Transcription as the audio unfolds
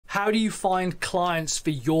How do you find clients for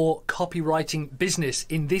your copywriting business?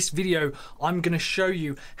 In this video, I'm going to show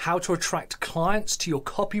you how to attract clients to your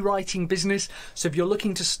copywriting business. So if you're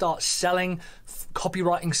looking to start selling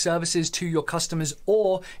copywriting services to your customers,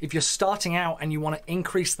 or if you're starting out and you want to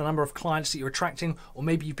increase the number of clients that you're attracting, or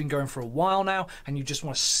maybe you've been going for a while now and you just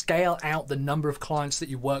want to scale out the number of clients that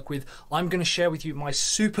you work with, I'm going to share with you my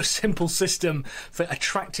super simple system for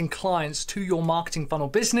attracting clients to your marketing funnel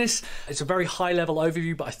business. It's a very high level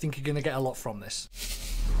overview, but I think you're going to get a lot from this.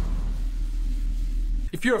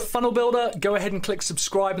 If you're a funnel builder, go ahead and click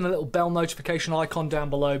subscribe and the little bell notification icon down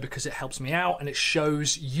below, because it helps me out and it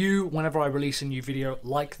shows you whenever I release a new video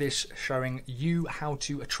like this, showing you how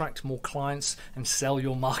to attract more clients and sell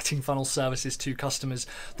your marketing funnel services to customers.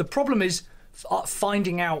 The problem is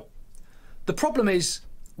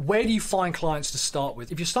where do you find clients to start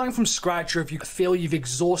with? If you're starting from scratch, or if you feel you've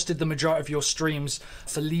exhausted the majority of your streams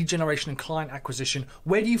for lead generation and client acquisition,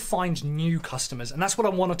 where do you find new customers? And that's what I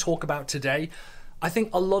want to talk about today. I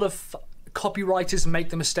think a lot of copywriters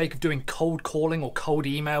make the mistake of doing cold calling or cold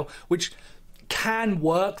email, which can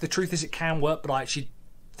work. The truth is it can work, but I actually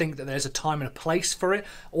think that there's a time and a place for it,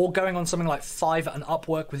 or going on something like Fiverr and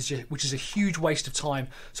Upwork, which is a huge waste of time.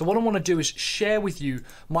 So what I want to do is share with you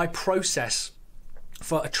my process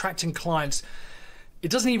for attracting clients. It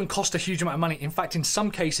doesn't even cost a huge amount of money. In fact, in some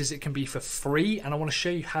cases, it can be for free, and I want to show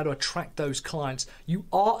you how to attract those clients. You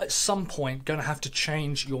are at some point going to have to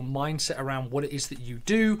change your mindset around what it is that you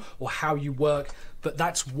do or how you work, but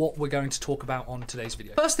that's what we're going to talk about on today's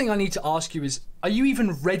video. First thing I need to ask you is, are you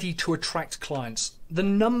even ready to attract clients? The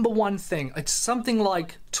number one thing, it's something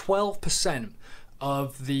like 12%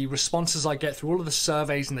 of the responses I get through all of the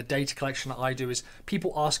surveys and the data collection that I do is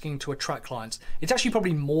people asking to attract clients. It's actually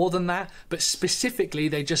probably more than that, but specifically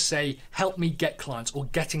they just say, help me get clients or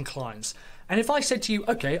getting clients. And if I said to you,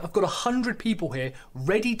 okay, I've got 100 people here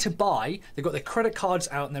ready to buy, they've got their credit cards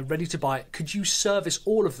out and they're ready to buy, could you service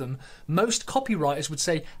all of them? Most copywriters would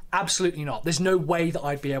say, absolutely not. There's no way that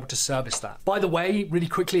I'd be able to service that. By the way, really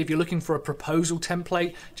quickly, if you're looking for a proposal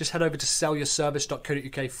template, just head over to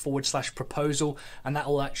sellyourservice.co.uk/proposal, and that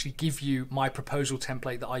will actually give you my proposal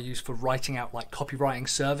template that I use for writing out like copywriting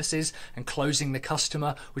services and closing the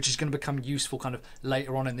customer, which is going to become useful kind of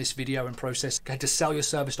later on in this video and process. Head to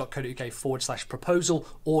sellyourservice.co.uk/proposal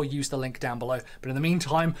or use the link down below. But in the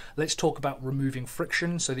meantime, let's talk about removing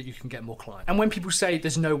friction so that you can get more clients. And when people say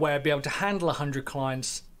there's no way I'd be able to handle 100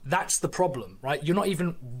 clients, that's the problem, right? You're not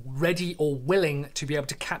even ready or willing to be able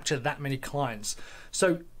to capture that many clients.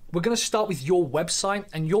 So we're going to start with your website,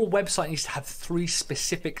 and your website needs to have 3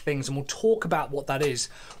 specific things, and we'll talk about what that is.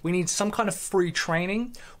 We need some kind of free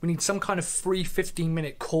training, we need some kind of free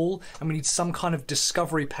 15-minute call, and we need some kind of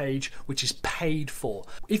discovery page which is paid for.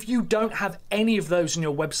 If you don't have any of those on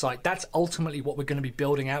your website, that's ultimately what we're going to be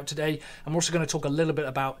building out today. And we're also going to talk a little bit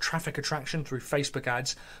about traffic attraction through Facebook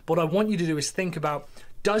ads. But what I want you to do is think about,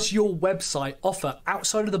 does your website offer,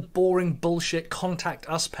 outside of the boring bullshit contact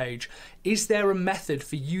us page, is there a method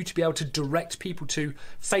for you to be able to direct people to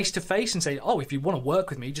face-to-face and say, oh, if you want to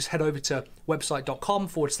work with me, just head over to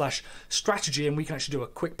website.com/strategy and we can actually do a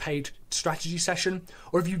quick paid strategy session?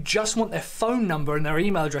 Or if you just want their phone number and their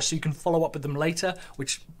email address so you can follow up with them later,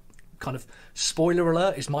 which kind of spoiler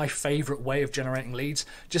alert is my favorite way of generating leads,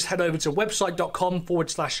 just head over to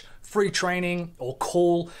website.com/free training or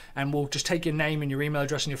call, and we'll just take your name and your email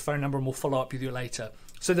address and your phone number and we'll follow up with you later.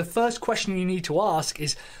 So the first question you need to ask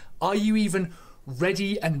is, are you even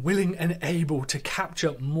ready and willing and able to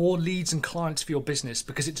capture more leads and clients for your business?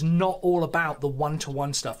 Because it's not all about the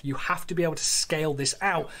one-to-one stuff. You have to be able to scale this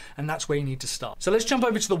out, and that's where you need to start. So let's jump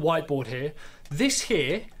over to the whiteboard here. This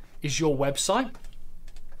here is your website.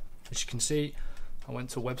 As you can see, I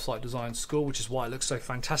went to website design school, which is why it looks so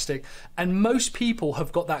fantastic. And most people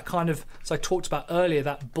have got that kind of, as I talked about earlier,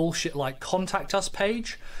 that bullshit like contact us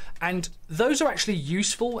page. And those are actually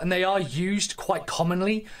useful and they are used quite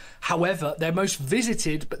commonly. However, they're most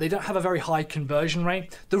visited, but they don't have a very high conversion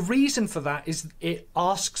rate. The reason for that is it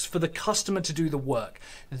asks for the customer to do the work.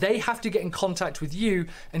 They have to get in contact with you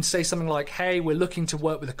and say something like, hey, we're looking to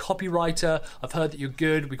work with a copywriter. I've heard that you're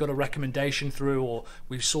good. We got a recommendation through, or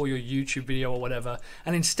we saw your YouTube video or whatever.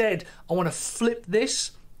 And instead, I want to flip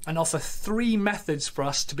this and offer 3 methods for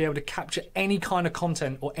us to be able to capture any kind of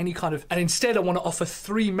content or any kind of, and instead I want to offer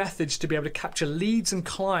 3 methods to be able to capture leads and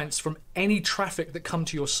clients from any traffic that come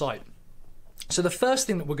to your site. So the first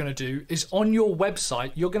thing that we're going to do is, on your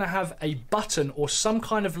website, you're going to have a button or some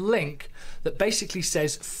kind of link that basically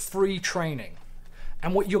says free training.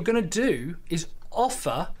 And what you're going to do is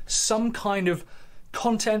offer some kind of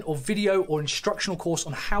content or video or instructional course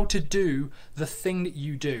on how to do the thing that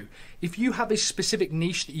you do. If you have a specific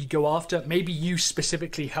niche that you go after, maybe you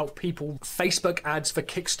specifically help people Facebook ads for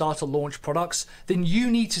Kickstarter launch products, then you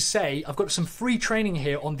need to say, I've got some free training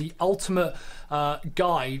here on the ultimate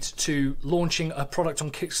guide to launching a product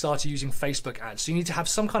on Kickstarter using Facebook ads. So you need to have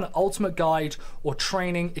some kind of ultimate guide or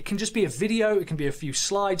training. It can just be a video, it can be a few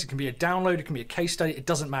slides, it can be a download, it can be a case study, it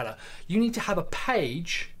doesn't matter. You need to have a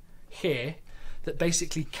page here that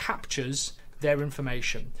basically captures their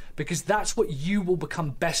information, because that's what you will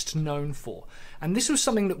become best known for. And this was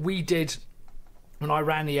something that we did when I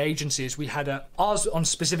ran the agencies. We had ours on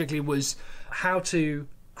specifically was how to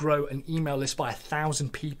grow an email list by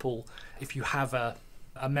 1,000 people if you have a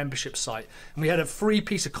membership site. And we had a free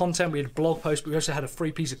piece of content, we had a blog post, but we also had a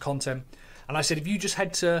free piece of content. And I said, if you just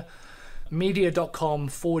head to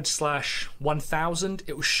media.com/1000,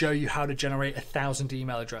 it will show you how to generate 1,000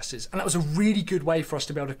 email addresses. And that was a really good way for us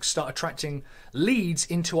to be able to start attracting leads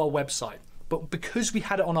into our website. But because we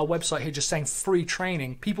had it on our website here just saying free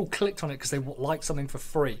training, people clicked on it because they liked something for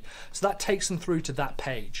free. So that takes them through to that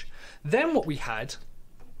page. Then what we had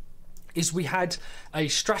is we had a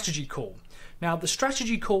strategy call. Now, the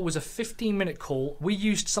strategy call was a 15-minute call. We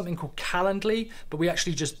used something called Calendly, but we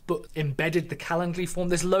actually just embedded the Calendly form.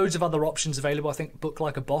 There's loads of other options available. I think Book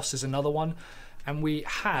Like a Boss is another one. And we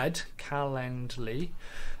had Calendly,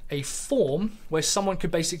 a form where someone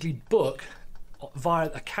could basically book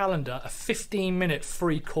via a calendar a 15-minute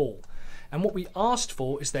free call. And what we asked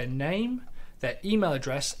for is their name, their email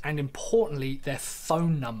address, and importantly, their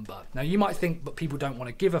phone number. Now you might think, but people don't want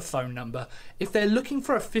to give a phone number. If they're looking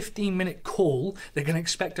for a 15-minute call, they're going to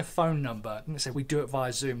expect a phone number. And they say, we do it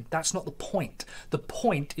via Zoom. That's not the point. The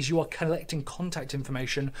point is you are collecting contact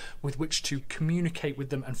information with which to communicate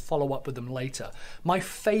with them and follow up with them later. My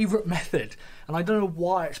favorite method, and I don't know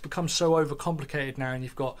why it's become so overcomplicated now, and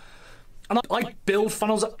you've got, and I build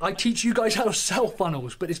funnels, I teach you guys how to sell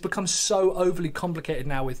funnels, but it's become so overly complicated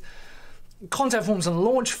now with content forms and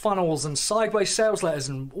launch funnels and sideways sales letters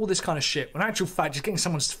and all this kind of shit. When in actual fact, just getting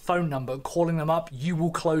someone's phone number and calling them up, you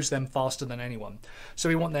will close them faster than anyone. So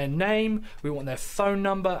we want their name, we want their phone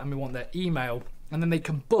number, and we want their email. And then they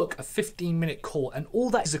can book a 15-minute call. And all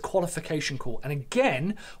that is a qualification call. And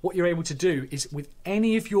again, what you're able to do is with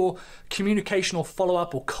any of your communication or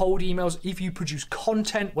follow-up or cold emails, if you produce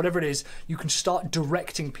content, whatever it is, you can start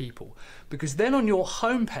directing people. Because then on your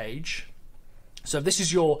homepage, so if this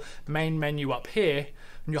is your main menu up here,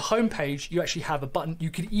 on your homepage, you actually have a button. You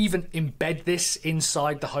could even embed this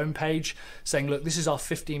inside the homepage saying, look, this is our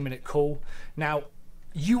 15-minute call. Now,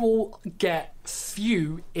 you will get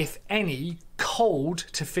few, if any, cold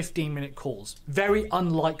to 15-minute calls. Very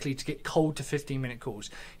unlikely to get cold to 15-minute calls.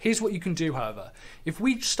 Here's what you can do, however. If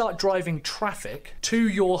we start driving traffic to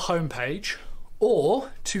your homepage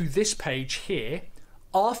or to this page here,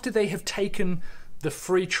 after they have taken the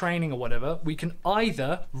free training or whatever, we can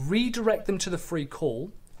either redirect them to the free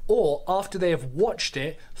call, or after they have watched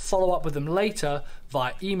it, follow up with them later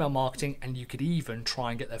via email marketing, and you could even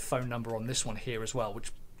try and get their phone number on this one here as well,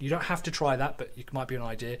 which you don't have to try that, but it might be an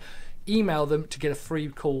idea. Email them to get a free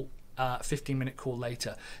call, 15-minute call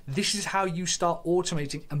later. This is how you start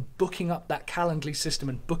automating and booking up that Calendly system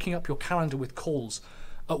and booking up your calendar with calls.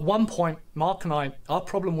 At one point, Mark and I, our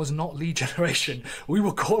problem was not lead generation. We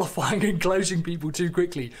were qualifying and closing people too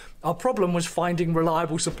quickly. Our problem was finding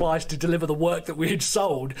reliable suppliers to deliver the work that we had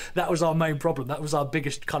sold. That was our main problem. That was our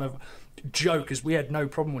biggest kind of joke, is we had no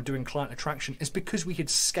problem with doing client attraction. It's because we had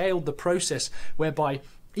scaled the process whereby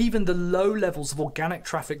even the low levels of organic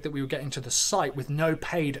traffic that we were getting to the site with no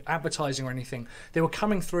paid advertising or anything, they were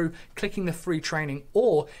coming through, clicking the free training.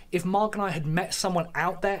 Or if Mark and I had met someone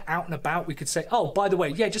out there, out and about, we could say, oh, by the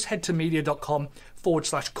way, yeah, just head to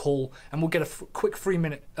media.com/call and we'll get a quick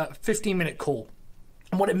 15-minute call.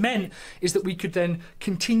 And what it meant is that we could then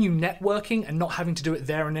continue networking and not having to do it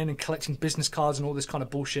there and then and collecting business cards and all this kind of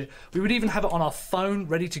bullshit. We would even have it on our phone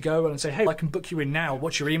ready to go and say, hey, I can book you in now.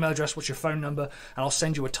 What's your email address? What's your phone number? And I'll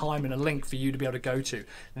send you a time and a link for you to be able to go to.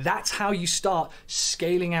 That's how you start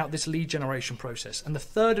scaling out this lead generation process. And the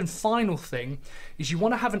third and final thing is you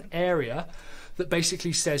want to have an area that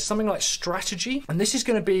basically says something like strategy. And this is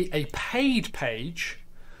going to be a paid page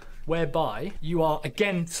whereby you are,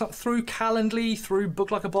 again, through Calendly, through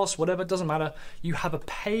Book Like a Boss, whatever, it doesn't matter. You have a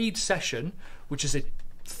paid session, which is a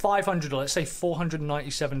 $500, let's say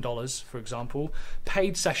 $497, for example,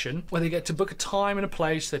 paid session where they get to book a time and a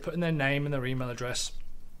place, they put in their name and their email address.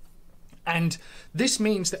 And this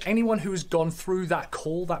means that anyone who has gone through that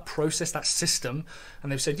call, that process, that system,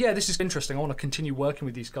 and they've said, yeah, this is interesting, I want to continue working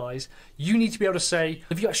with these guys, you need to be able to say,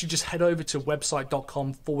 if you actually just head over to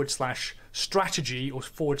website.com/strategy or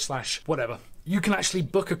 / whatever, you can actually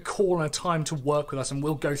book a call and a time to work with us, and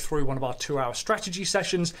we'll go through one of our 2-hour strategy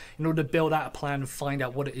sessions in order to build out a plan and find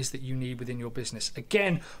out what it is that you need within your business.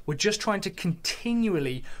 Again, we're just trying to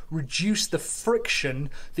continually reduce the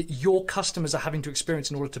friction that your customers are having to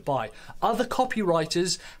experience in order to buy. Other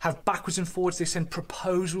copywriters have backwards and forwards. They send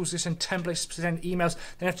proposals, they send templates, they send emails,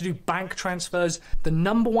 they have to do bank transfers. The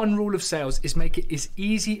number one rule of sales is make it as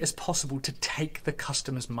easy as possible to take the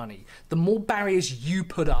customer's money. The more barriers you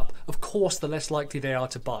put up, of course, the less likely they are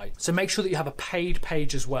to buy. So make sure that you have a paid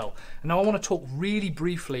page as well. And now I want to talk really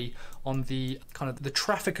briefly on the kind of the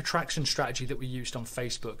traffic attraction strategy that we used on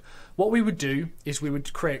Facebook. What we would do is we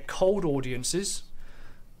would create cold audiences.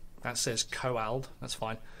 That says cold, that's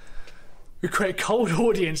fine. We create cold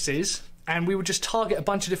audiences and we would just target a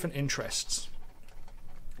bunch of different interests.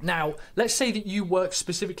 Now, let's say that you work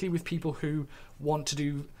specifically with people who want to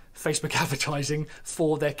do Facebook advertising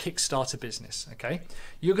for their Kickstarter business, okay?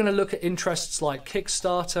 You're gonna look at interests like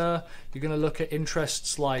Kickstarter, you're gonna look at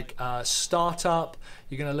interests like startup,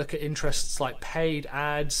 you're gonna look at interests like paid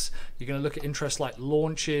ads, you're gonna look at interests like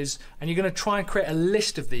launches, and you're gonna try and create a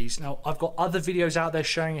list of these. Now, I've got other videos out there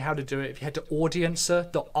showing you how to do it. If you head to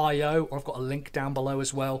audiencer.io, or I've got a link down below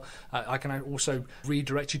as well, I can also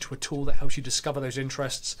redirect you to a tool that helps you discover those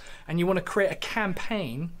interests. And you wanna create a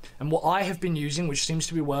campaign, and what I have been using, which seems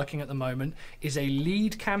to be working at the moment, is a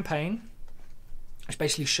lead campaign, which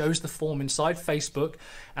basically shows the form inside Facebook,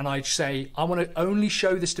 and I say I want to only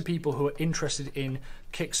show this to people who are interested in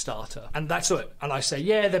Kickstarter, and that's it. And I say,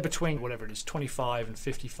 yeah, they're between whatever it is, 25 and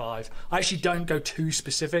 55. I actually don't go too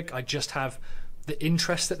specific. I just have the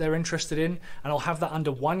interest that they're interested in, and I'll have that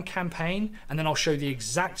under one campaign, and then I'll show the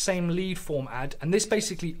exact same lead form ad, and this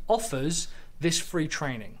basically offers this free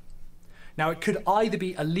training. Now, it could either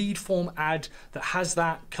be a lead form ad that has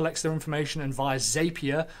that, collects their information, and via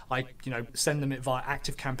Zapier, I send them it via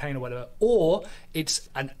ActiveCampaign or whatever, or it's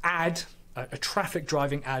an ad, a traffic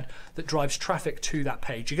driving ad that drives traffic to that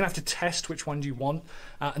page. You're gonna have to test which one you want.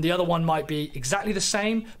 And the other one might be exactly the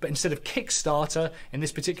same, but instead of Kickstarter, in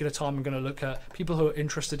this particular time, I'm gonna look at people who are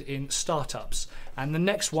interested in startups. And the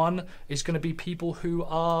next one is gonna be people who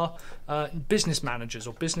are business managers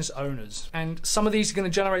or business owners. And some of these are gonna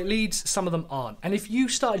generate leads, some of them aren't. And if you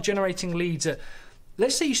started generating leads at,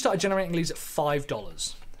 let's say you started generating leads at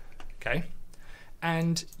 $5, okay?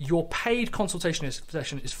 And your paid consultation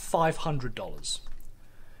session is $500.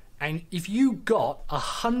 And if you got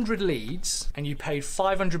 100 leads and you paid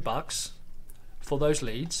 $500 for those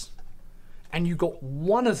leads, and you got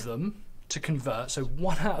one of them to convert, so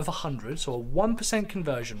 1 out of 100, so a 1%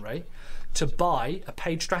 conversion rate, to buy a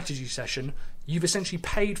paid strategy session, you've essentially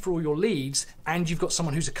paid for all your leads and you've got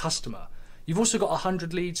someone who's a customer. You've also got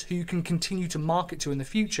 100 leads who you can continue to market to in the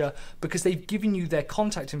future because they've given you their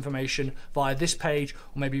contact information via this page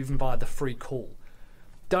or maybe even via the free call.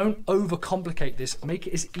 Don't overcomplicate this. Make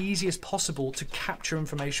it as easy as possible to capture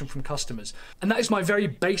information from customers. And that is my very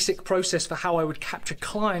basic process for how I would capture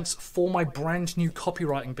clients for my brand new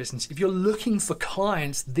copywriting business. If you're looking for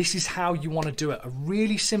clients, this is how you want to do it. A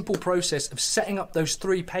really simple process of setting up those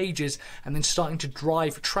 3 pages and then starting to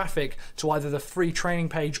drive traffic to either the free training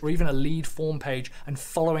page or even a lead form page and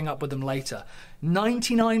following up with them later.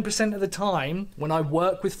 99% of the time when I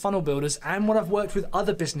work with funnel builders and when I've worked with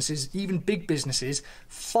other businesses, even big businesses,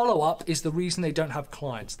 follow-up is the reason they don't have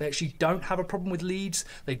clients. They actually don't have a problem with leads.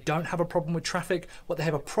 They don't have a problem with traffic. What they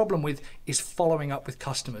have a problem with is following up with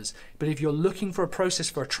customers. But if you're looking for a process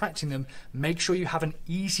for attracting them, make sure you have an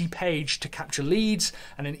easy page to capture leads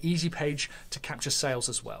and an easy page to capture sales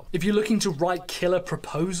as well. If you're looking to write killer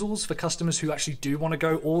proposals for customers who actually do want to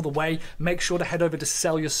go all the way, make sure to head over to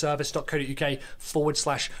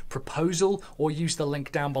sellyourservice.co.uk/proposal or use the link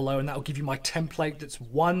down below, and that will give you my template that's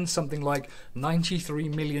won something like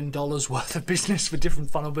 $93 million worth of business for different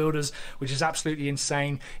funnel builders, which is absolutely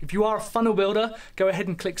insane. If you are a funnel builder, go ahead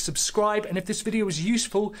and click subscribe, and if this video was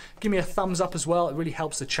useful, give me a thumbs up as well. It really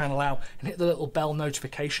helps the channel out, and hit the little bell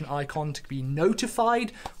notification icon to be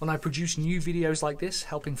notified when I produce new videos like this,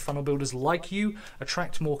 helping funnel builders like you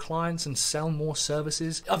attract more clients and sell more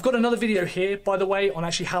services. I've got another video here, by the way, on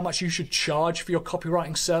actually how much you should charge charge for your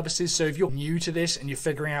copywriting services. So if you're new to this and you're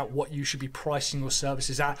figuring out what you should be pricing your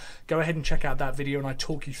services at, go ahead and check out that video and I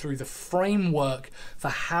talk you through the framework for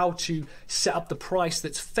how to set up the price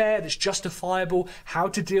that's fair, that's justifiable, how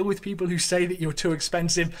to deal with people who say that you're too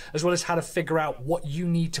expensive, as well as how to figure out what you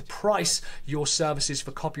need to price your services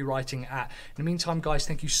for copywriting at. In the meantime, guys,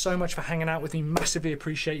 thank you so much for hanging out with me. Massively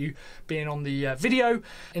appreciate you being on the video.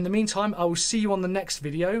 In the meantime, I will see you on the next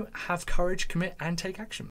video. Have courage, commit, and take action.